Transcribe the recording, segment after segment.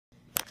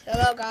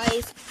Hello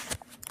guys,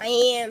 I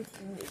am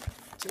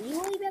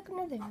continually back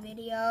with another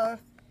video,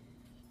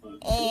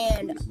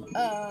 and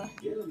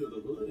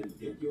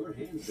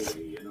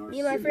me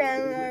and my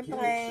friend are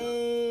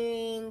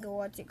playing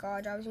what's it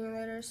called, Job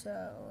Simulator.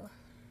 So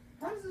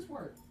how does this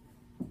work?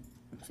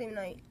 Same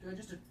night. Do I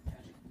just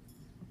attach it?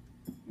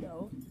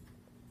 No.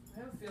 I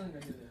have a feeling I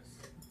do this.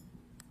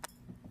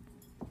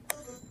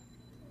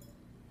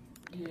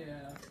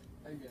 Yeah,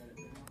 I get it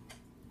now.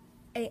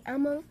 Hey,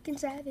 I'm a fucking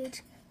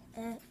savage.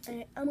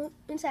 Hey, I'm a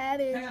fucking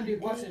savage. Hang on, dude,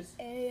 watch this.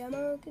 Hey, I'm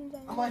a fucking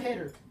savage. I'm gonna hit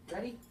her.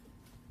 Ready?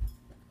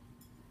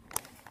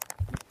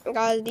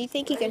 Guys, do you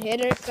think he can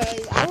hit her?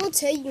 Because I will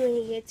tell you when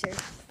he hits her.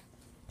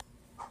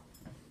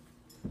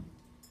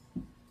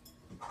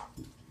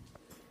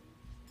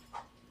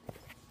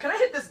 Can I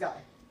hit this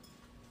guy?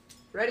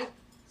 Ready?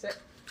 Set.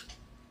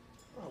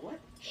 Oh, what?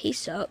 He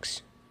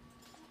sucks.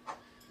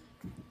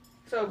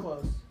 So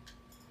close.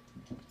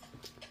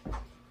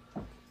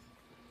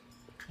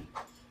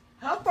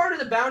 How far do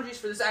the boundaries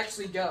for this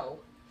actually go?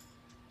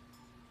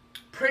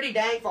 Pretty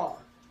dang far.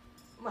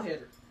 I'm gonna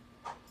hit her.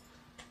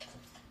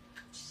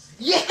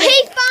 Yeah!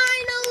 He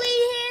finally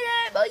hit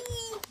her, boy!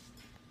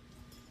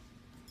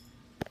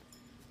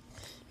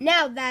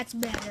 Now that's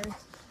better.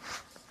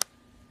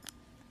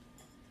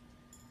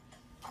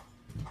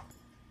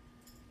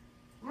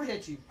 I'm gonna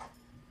hit you.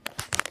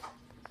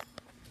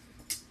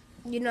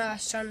 You know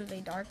it's suddenly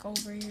dark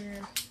over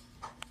here.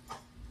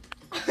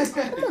 I'm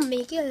gonna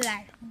make it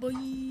light, boy.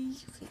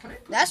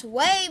 That's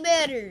way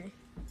better.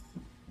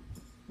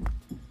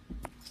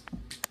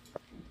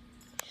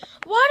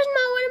 Why does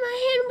my one in my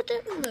hand with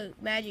the look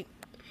magic?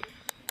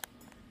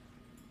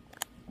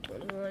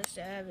 21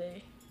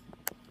 Savage.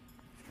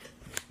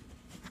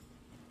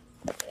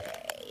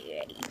 Okay,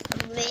 ready?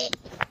 I'm lit.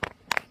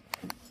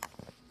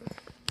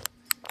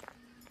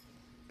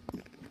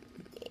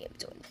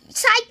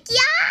 Psych,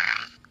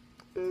 yeah!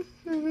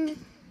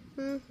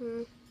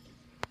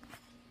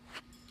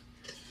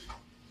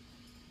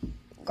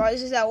 Guys,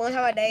 this is that one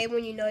time a day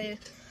when you know you.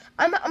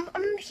 I'm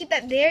gonna keep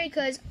that there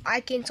because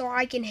I can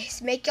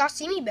make y'all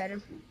see me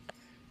better.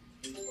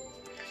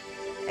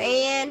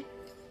 And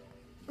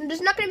this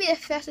is not gonna be the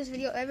fastest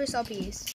video ever, so peace.